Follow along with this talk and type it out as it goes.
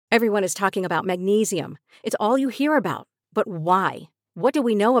Everyone is talking about magnesium. It's all you hear about. But why? What do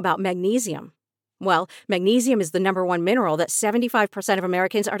we know about magnesium? Well, magnesium is the number one mineral that 75% of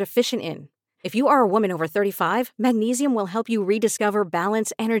Americans are deficient in. If you are a woman over 35, magnesium will help you rediscover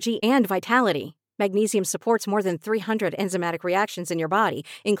balance, energy, and vitality. Magnesium supports more than 300 enzymatic reactions in your body,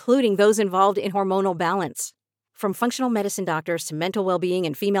 including those involved in hormonal balance. From functional medicine doctors to mental well-being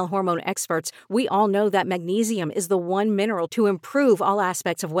and female hormone experts, we all know that magnesium is the one mineral to improve all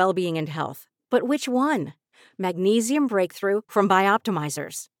aspects of well-being and health. But which one? Magnesium Breakthrough from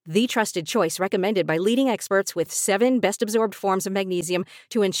Bioptimizers, the trusted choice recommended by leading experts with 7 best-absorbed forms of magnesium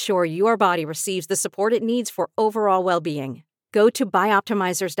to ensure your body receives the support it needs for overall well-being. Go to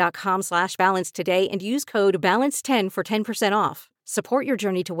bioptimizers.com/balance today and use code BALANCE10 for 10% off. Support your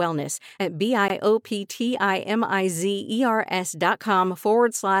journey to wellness at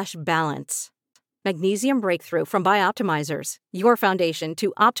bioptimizers.com/balance. Magnesium Breakthrough from Bioptimizers, your foundation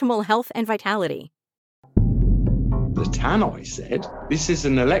to optimal health and vitality. The tannoy said, "This is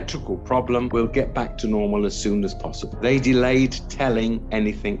an electrical problem. We'll get back to normal as soon as possible." They delayed telling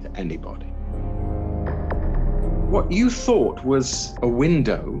anything to anybody. What you thought was a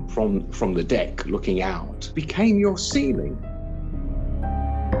window from the deck looking out became your ceiling.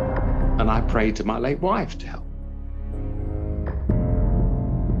 And I prayed to my late wife to help.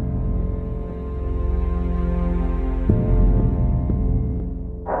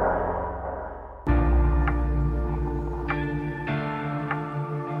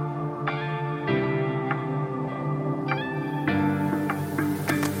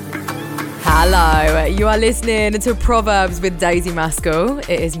 Hello, you are listening to Proverbs with Daisy Maskell.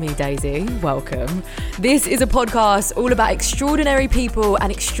 It is me, Daisy. Welcome. This is a podcast all about extraordinary people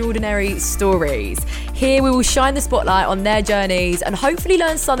and extraordinary stories. Here we will shine the spotlight on their journeys and hopefully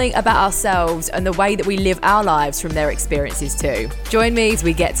learn something about ourselves and the way that we live our lives from their experiences too. Join me as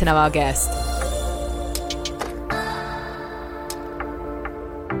we get to know our guest.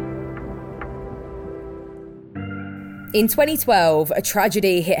 In 2012, a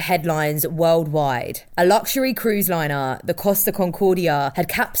tragedy hit headlines worldwide. A luxury cruise liner, the Costa Concordia, had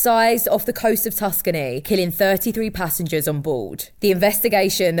capsized off the coast of Tuscany, killing 33 passengers on board. The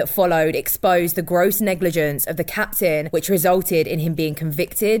investigation that followed exposed the gross negligence of the captain, which resulted in him being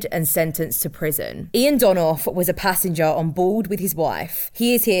convicted and sentenced to prison. Ian Donoff was a passenger on board with his wife.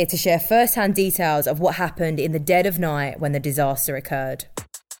 He is here to share first-hand details of what happened in the dead of night when the disaster occurred.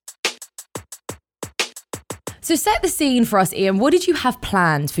 So set the scene for us, Ian. What did you have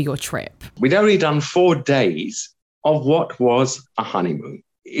planned for your trip? We'd only done 4 days of what was a honeymoon.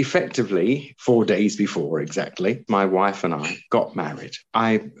 Effectively, 4 days before exactly, my wife and I got married.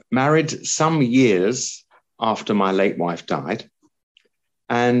 I married some years after my late wife died.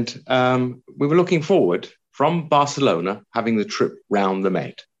 And we were looking forward from Barcelona, having the trip round the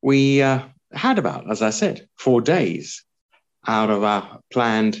Med. We had about, as I said, 4 days out of our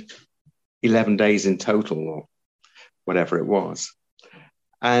planned 11 days in total, or whatever it was.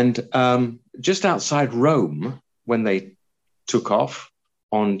 And just outside Rome, when they took off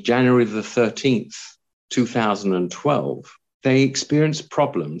on January the 13th, 2012, they experienced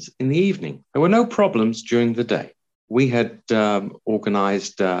problems in the evening. There were no problems during the day. We had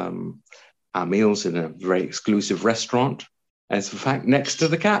organized our meals in a very exclusive restaurant, as a fact, next to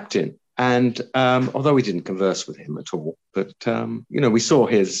the captain. And although we didn't converse with him at all, but, we saw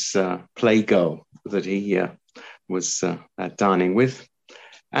his playgirl that he was dining with.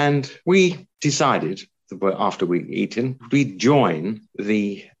 And we decided, after we'd eaten, we'd join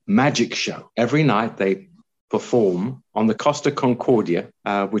the magic show. Every night they perform on the Costa Concordia,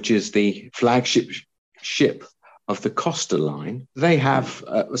 which is the flagship ship of the Costa line. They have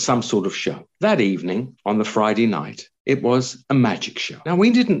some sort of show. That evening, on the Friday night, it was a magic show. Now, we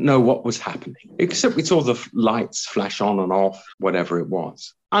didn't know what was happening, except we saw the lights flash on and off, whatever it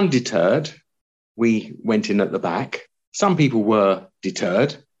was. Undeterred, we went in at the back. Some people were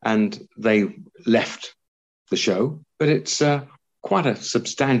deterred and they left the show, but it's quite a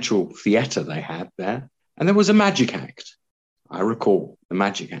substantial theatre they had there. And there was a magic act. I recall the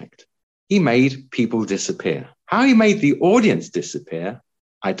magic act. He made people disappear. How he made the audience disappear,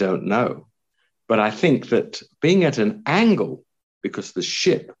 I don't know. But I think that being at an angle, because the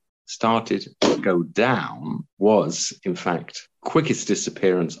ship started to go down, was, in fact, quickest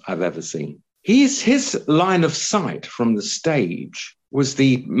disappearance I've ever seen. His line of sight from the stage was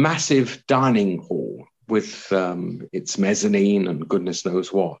the massive dining hall with its mezzanine and goodness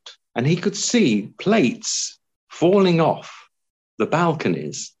knows what. And he could see plates falling off the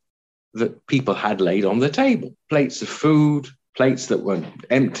balconies that people had laid on the table. Plates of food, plates that were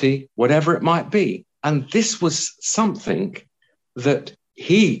empty, whatever it might be. And this was something that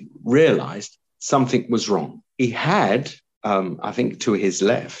he realized something was wrong. He had, I think to his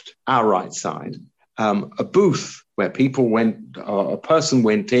left, our right side, a booth where a person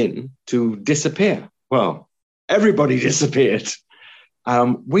went in to disappear. Well, everybody disappeared.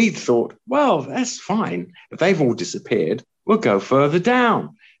 We thought, well, that's fine. If they've all disappeared, we'll go further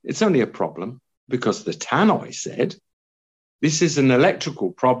down. It's only a problem because the tannoy said, this is an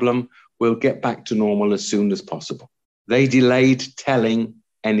electrical problem. We'll get back to normal as soon as possible. They delayed telling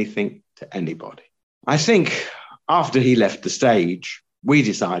anything to anybody. I think after he left the stage, we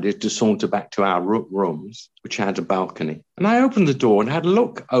decided to saunter back to our rooms, which had a balcony. And I opened the door and had a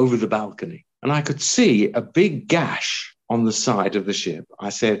look over the balcony. And I could see a big gash on the side of the ship. I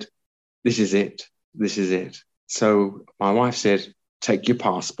said, this is it. This is it. So my wife said, take your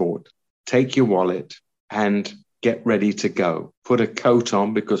passport, take your wallet, and get ready to go. Put a coat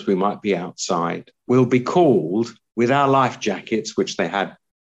on because we might be outside. We'll be called with our life jackets, which they had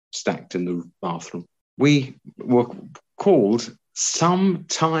stacked in the bathroom. We were called some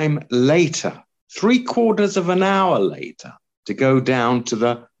time later, 3/4 of an hour later, to go down to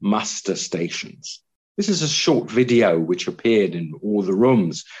the muster stations. This is a short video which appeared in all the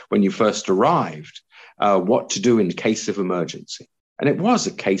rooms when you first arrived, what to do in case of emergency. And it was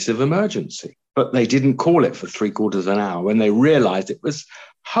a case of emergency, but they didn't call it for 3/4 of an hour when they realized it was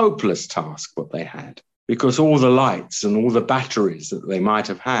hopeless task what they had, because all the lights and all the batteries that they might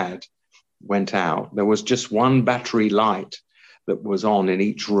have had went out. There was just one battery light that was on in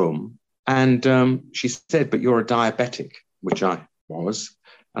each room. And she said, but you're a diabetic, which I was.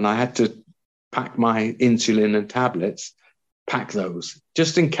 And I had to pack my insulin and tablets, pack those,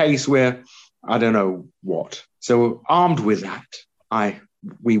 just in case I don't know what. So armed with that,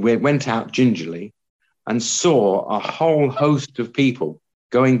 we went out gingerly and saw a whole host of people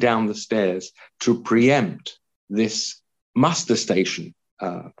going down the stairs to preempt this muster station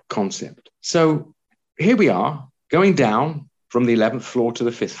concept. So here we are going down from the 11th floor to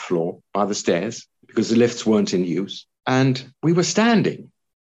the 5th floor by the stairs because the lifts weren't in use. And we were standing,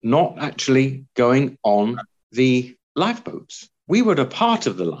 not actually going on the lifeboats. We were a part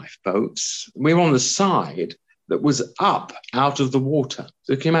of the lifeboats. We were on the side that was up out of the water.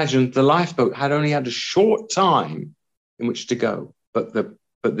 So you can imagine the lifeboat had only had a short time in which to go, but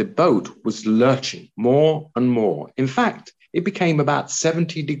the boat was lurching more and more. In fact, it became about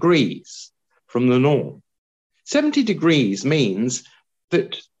 70 degrees from the norm. 70 degrees means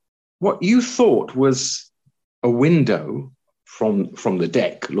that what you thought was a window from the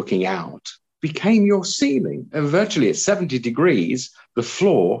deck looking out became your ceiling. And virtually at 70 degrees, the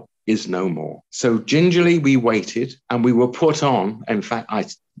floor is no more. So gingerly we waited and we were put on. In fact, I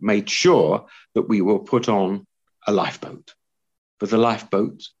made sure that we were put on a lifeboat, but the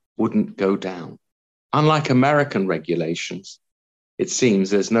lifeboat wouldn't go down. Unlike American regulations, it seems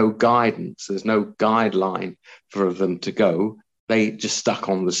there's no guidance, there's no guideline for them to go. They just stuck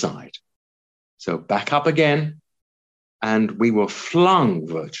on the side. So back up again, and we were flung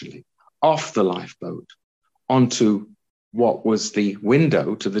virtually off the lifeboat onto what was the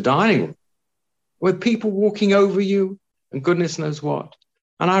window to the dining room, with people walking over you and goodness knows what.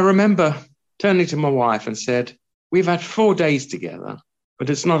 And I remember turning to my wife and said, we've had 4 days together, but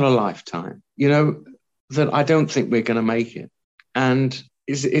it's not a lifetime. You know, that I don't think we're going to make it. And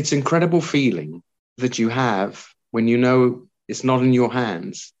it's incredible feeling that you have when you know it's not in your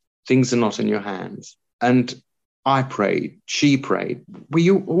hands. Things are not in your hands. And I prayed, she prayed.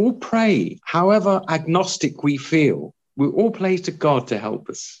 We all pray, however agnostic we feel. We all pray to God to help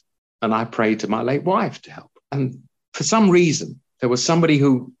us. And I prayed to my late wife to help. And for some reason, there was somebody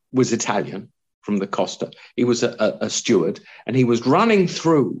who was Italian from the Costa. He was a steward, and he was running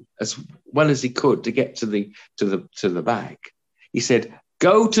through as well as he could to get to the back. He said,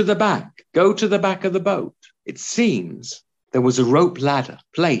 go to the back of the boat. It seems there was a rope ladder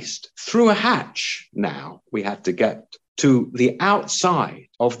placed through a hatch. Now we had to get to the outside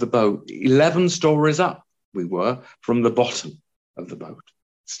of the boat, 11 stories up we were from the bottom of the boat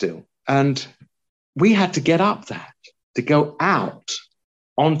still. And we had to get up that to go out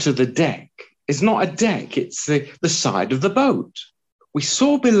onto the deck. It's not a deck, it's the side of the boat. We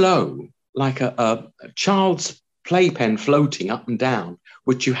saw below like a child's playpen floating up and down,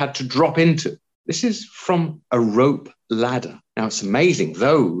 which you had to drop into. This is from a rope ladder. Now, it's amazing,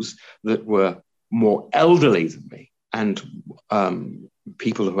 those that were more elderly than me and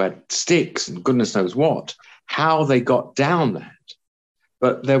people who had sticks and goodness knows what, how they got down that.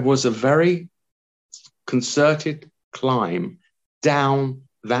 But there was a very concerted climb down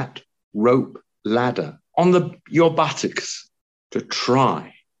that rope ladder on your buttocks to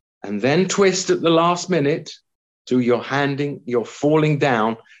try and then twist at the last minute So you're falling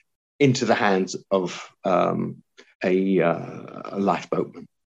down into the hands of a lifeboatman.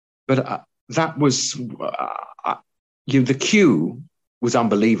 But that was, the queue was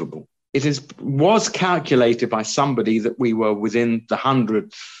unbelievable. Was calculated by somebody that we were within the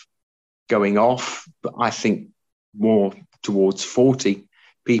 100th going off, but I think more towards 40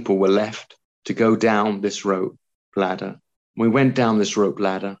 people were left to go down this rope ladder. We went down this rope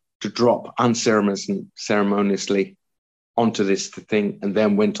ladder to drop unceremoniously onto this thing, and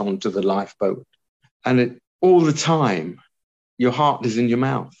then went on to the lifeboat. And all the time, your heart is in your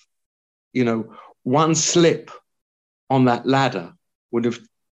mouth. One slip on that ladder would have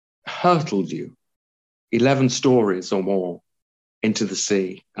hurtled you 11 stories or more into the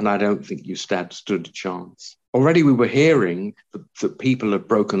sea, and I don't think you stood a chance. Already we were hearing that people had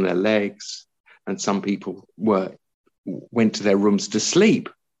broken their legs, and some people went to their rooms to sleep,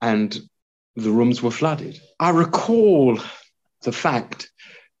 and the rooms were flooded. I recall the fact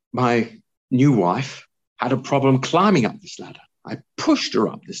my new wife had a problem climbing up this ladder. I pushed her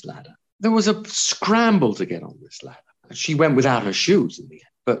up this ladder. There was a scramble to get on this ladder. She went without her shoes in the end,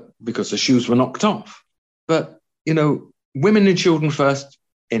 but because the shoes were knocked off. But, women and children first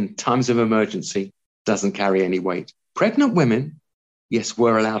in times of emergency doesn't carry any weight. Pregnant women, yes,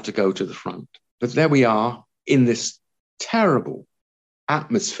 were allowed to go to the front. But there we are in this terrible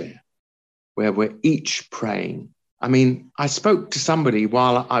atmosphere where we're each praying. I mean, I spoke to somebody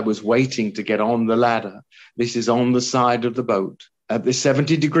while I was waiting to get on the ladder. This is on the side of the boat at this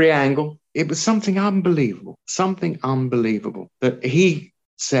 70-degree angle. It was something unbelievable that he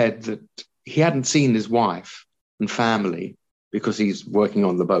said that he hadn't seen his wife and family because he's working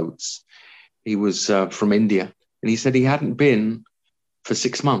on the boats. He was from India, and he said he hadn't been for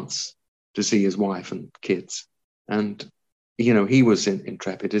 6 months to see his wife and kids. And, he was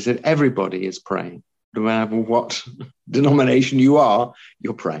intrepid. He said, everybody is praying. No matter what denomination you are,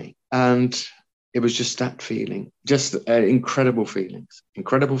 you're praying. And it was just that feeling, just incredible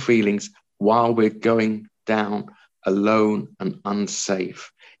feelings while we're going down alone and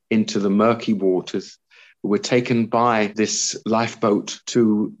unsafe into the murky waters. We're taken by this lifeboat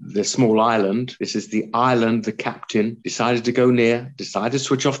to the small island. This is the island the captain decided to go near, decided to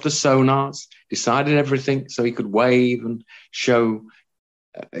switch off the sonars, decided everything so he could wave and show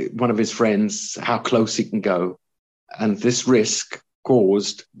one of his friends how close he can go. And this risk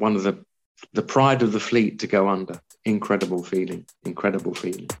caused one of the pride of the fleet to go under. Incredible feeling.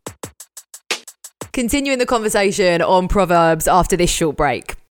 Continuing the conversation on Proverbs after this short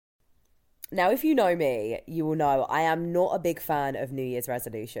break. Now, if you know me, you will know I am not a big fan of New Year's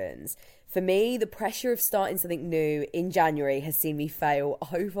resolutions. For me, the pressure of starting something new in January has seen me fail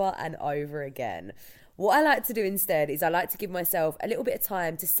over and over again. What I like to do instead is I like to give myself a little bit of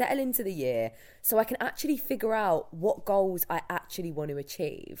time to settle into the year so I can actually figure out what goals I actually want to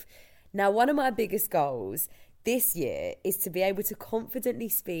achieve. Now, one of my biggest goals this year is to be able to confidently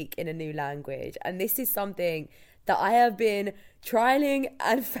speak in a new language. And this is something that I have been trialing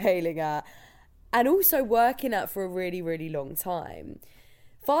and failing at and also working at for a really, really long time.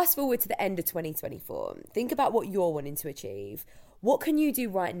 Fast forward to the end of 2024. Think about what you're wanting to achieve. What can you do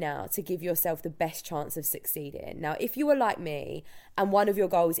right now to give yourself the best chance of succeeding? Now, if you are like me and one of your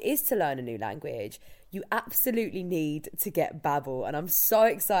goals is to learn a new language, you absolutely need to get Babbel. And I'm so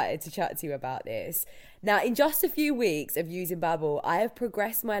excited to chat to you about this. Now, in just a few weeks of using Babbel, I have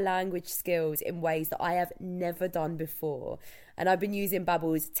progressed my language skills in ways that I have never done before. And I've been using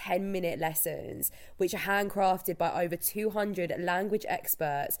Babbel's 10-minute lessons, which are handcrafted by over 200 language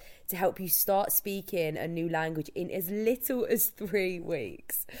experts to help you start speaking a new language in as little as 3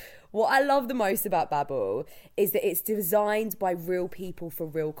 weeks. What I love the most about Babbel is that it's designed by real people for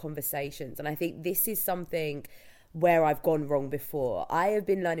real conversations. And I think this is something where I've gone wrong before. I have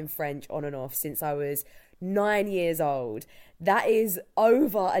been learning French on and off since I was 9 years old. That is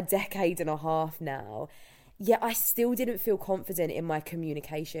over a decade and a half now. Yet I still didn't feel confident in my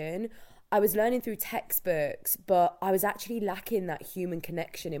communication. I was learning through textbooks, but I was actually lacking that human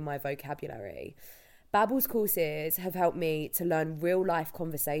connection in my vocabulary. Babbel's courses have helped me to learn real-life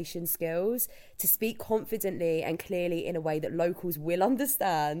conversation skills, to speak confidently and clearly in a way that locals will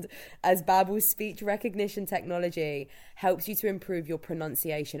understand, as Babbel's speech recognition technology helps you to improve your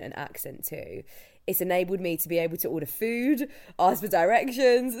pronunciation and accent too. It's enabled me to be able to order food, ask for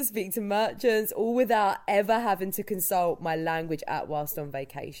directions, speak to merchants, all without ever having to consult my language app whilst on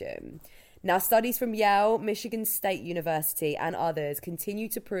vacation. Now, studies from Yale, Michigan State University and others continue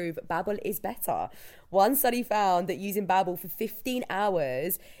to prove Babbel is better. One study found that using Babbel for 15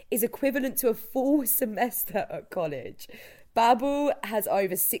 hours is equivalent to a full semester at college. Babbel has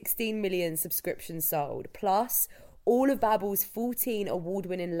over 16 million subscriptions sold. Plus, all of Babbel's 14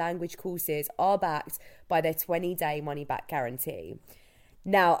 award-winning language courses are backed by their 20-day money-back guarantee.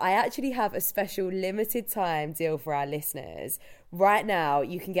 Now, I actually have a special limited time deal for our listeners. Right now,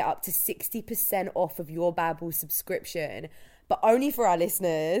 you can get up to 60% off of your Babbel subscription, but only for our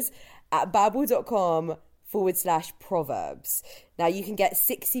listeners at babbel.com/proverbs. Now you can get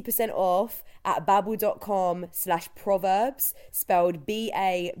 60% off at babbel.com/proverbs, spelled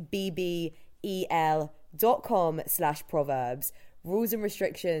BABBEL.com/proverbs. Rules and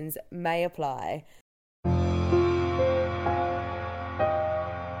restrictions may apply.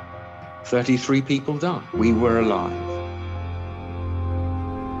 33 people died. We were alive.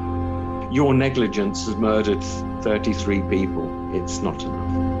 Your negligence has murdered 33 people. It's not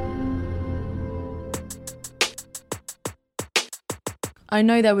enough. I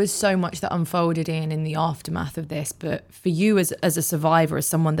know there was so much that unfolded in the aftermath of this, but for you as a survivor, as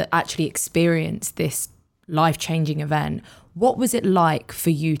someone that actually experienced this life-changing event, what was it like for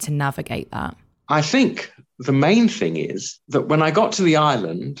you to navigate that? I think the main thing is that when I got to the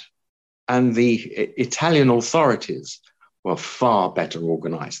island and the Italian authorities were far better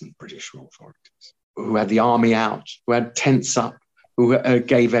organized than the British authorities, who had the army out, who had tents up, who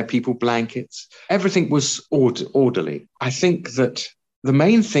gave their people blankets. Everything was orderly. I think that the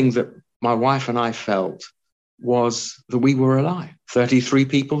main thing that my wife and I felt was that we were alive. 33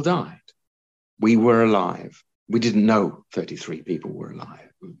 people died. We were alive. We didn't know 33 people were alive,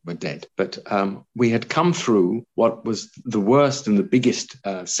 were dead. But we had come through what was the worst and the biggest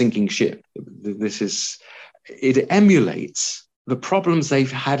sinking ship. It emulates the problems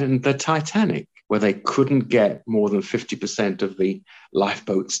they've had in the Titanic, where they couldn't get more than 50% of the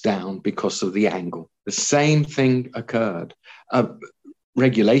lifeboats down because of the angle. The same thing occurred.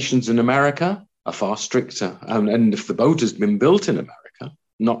 Regulations in America are far stricter. And if the boat has been built in America,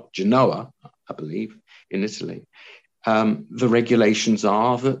 not Genoa, I believe, in Italy, the regulations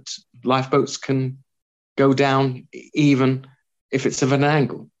are that lifeboats can go down even if it's of an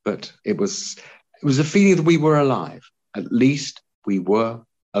angle. But it was a feeling that we were alive. At least we were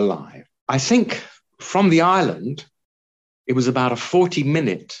alive. I think from the island, it was about a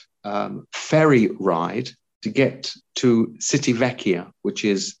 40-minute ferry ride to get to Civitavecchia, which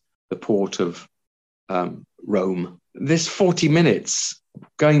is the port of Rome. This 40 minutes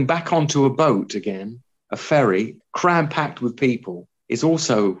going back onto a boat again, a ferry, cram-packed with people, is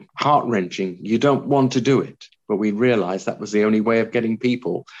also heart-wrenching. You don't want to do it. But we realized that was the only way of getting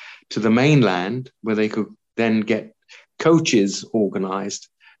people to the mainland, where they could then get coaches organized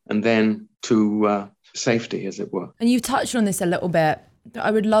and then to safety, as it were. And you've touched on this a little bit.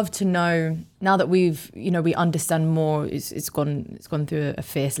 I would love to know, now that we understand more, it's gone through a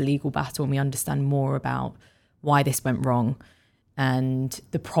fierce legal battle, and we understand more about why this went wrong and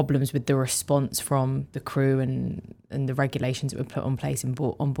the problems with the response from the crew and the regulations that were put on place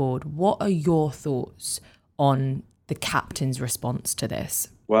on board. What are your thoughts on the captain's response to this?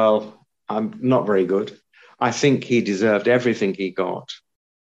 Well, I'm not very good. I think he deserved everything he got,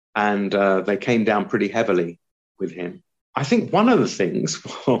 and they came down pretty heavily with him. I think one of the things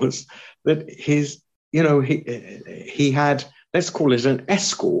was that he had, let's call it an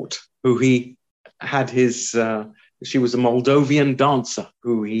escort, who he had she was a Moldovan dancer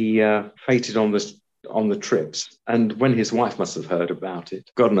who he feted on the trips. And when his wife must have heard about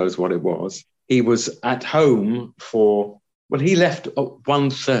it, God knows what it was, he was at home he left at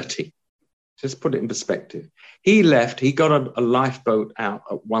 1:30. Just put it in perspective. He got a lifeboat out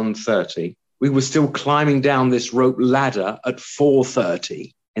at 1:30. We were still climbing down this rope ladder at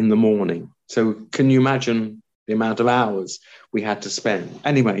 4:30 in the morning. So can you imagine the amount of hours we had to spend?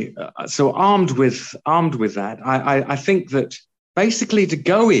 Anyway, so armed with that, I think that basically to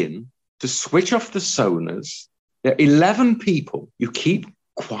go in, to switch off the sonars, there are 11 people. You keep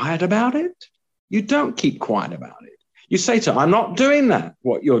quiet about it? You don't keep quiet about it. You say to them, I'm not doing that,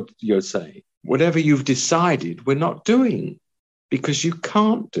 what you're saying. Whatever you've decided, we're not doing, because you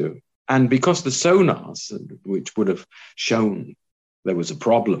can't do. And because the sonars, which would have shown there was a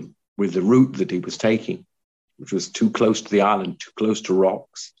problem with the route that he was taking, which was too close to the island, too close to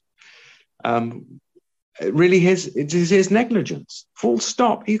rocks, it is his negligence. Full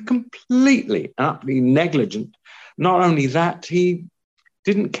stop. He's completely, utterly negligent. Not only that, he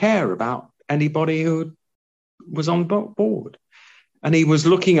didn't care about anybody who was on board. And he was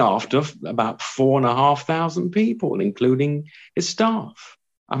looking after about 4,500 people, including his staff.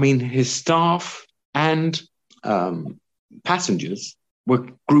 I mean, his staff and passengers were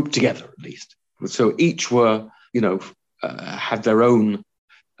grouped together, at least. So each were, had their own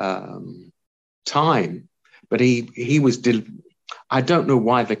time. But he was. I don't know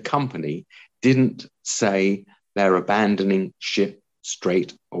why the company didn't say they're abandoning ship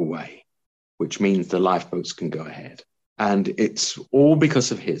straight away, which means the lifeboats can go ahead. And it's all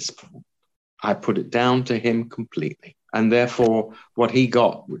because of his fault. I put it down to him completely. And therefore, what he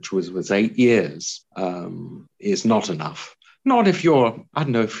got, which was 8 years, is not enough. Not if you're, I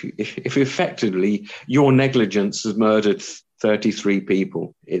don't know, if effectively your negligence has murdered 33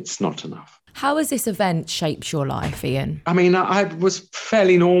 people, it's not enough. How has this event shaped your life, Ian? I mean, I was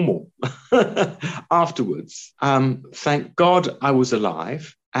fairly normal afterwards. Thank God I was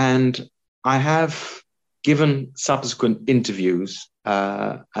alive. And I have given subsequent interviews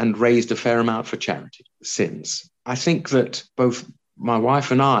and raised a fair amount for charity since. I think that both my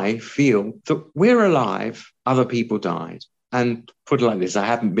wife and I feel that we're alive, other people died. And put it like this, I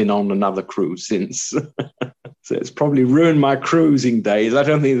haven't been on another cruise since. So it's probably ruined my cruising days. I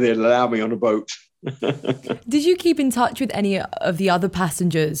don't think they'd allow me on a boat. Did you keep in touch with any of the other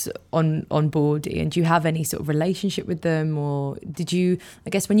passengers on board, Ian? Do you have any sort of relationship with them? Or did you, I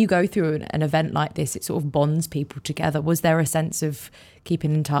guess when you go through an event like this, it sort of bonds people together. Was there a sense of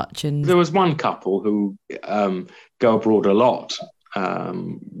keeping in touch? And there was one couple who go abroad a lot,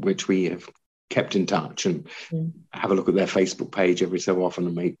 which we have kept in touch and have a look at their Facebook page every so often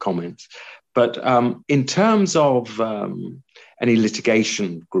and make comments. But in terms of any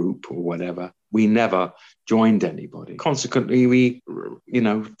litigation group or whatever, we never joined anybody. Consequently, we,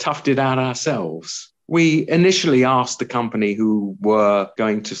 toughed it out ourselves. We initially asked the company who were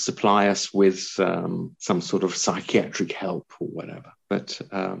going to supply us with some sort of psychiatric help or whatever. But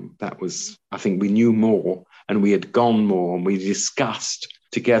that was, I think we knew more and we had gone more and we discussed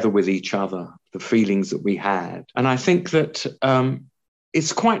together with each other the feelings that we had. And I think that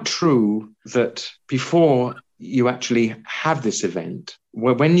it's quite true that before you actually have this event,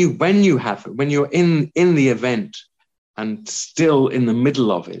 when you're in the event and still in the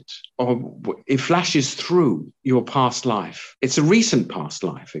middle of it, or it flashes through your past life. It's a recent past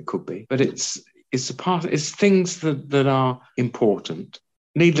life, it could be, but it's things that are important.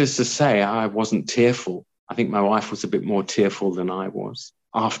 Needless to say, I wasn't tearful. I think my wife was a bit more tearful than I was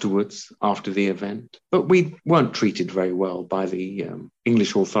afterwards, after the event. But we weren't treated very well by the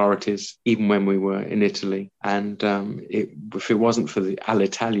English authorities, even when we were in Italy. And if it wasn't for the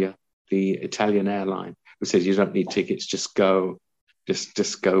Alitalia, the Italian airline, who said, you don't need tickets, just go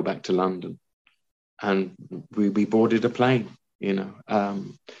back to London. And we boarded a plane,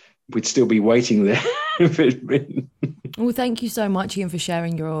 we'd still be waiting there if it'd been. Well, thank you so much, Ian, for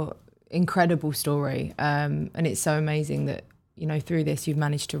sharing your incredible story. And it's so amazing that, through this, you've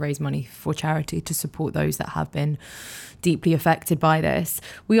managed to raise money for charity to support those that have been deeply affected by this.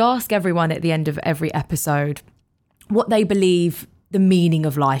 We ask everyone at the end of every episode what they believe the meaning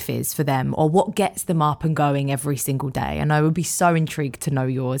of life is for them, or what gets them up and going every single day. And I would be so intrigued to know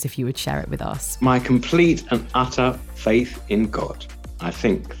yours if you would share it with us. My complete and utter faith in God. I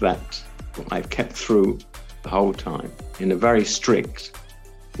think that I've kept through the whole time in a very strict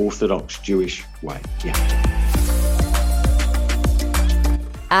Orthodox Jewish way. Yeah.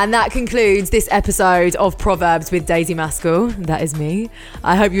 And that concludes this episode of Proverbs with Daisy Maskell. That is me.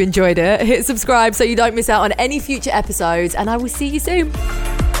 I hope you enjoyed it. Hit subscribe so you don't miss out on any future episodes, and I will see you soon.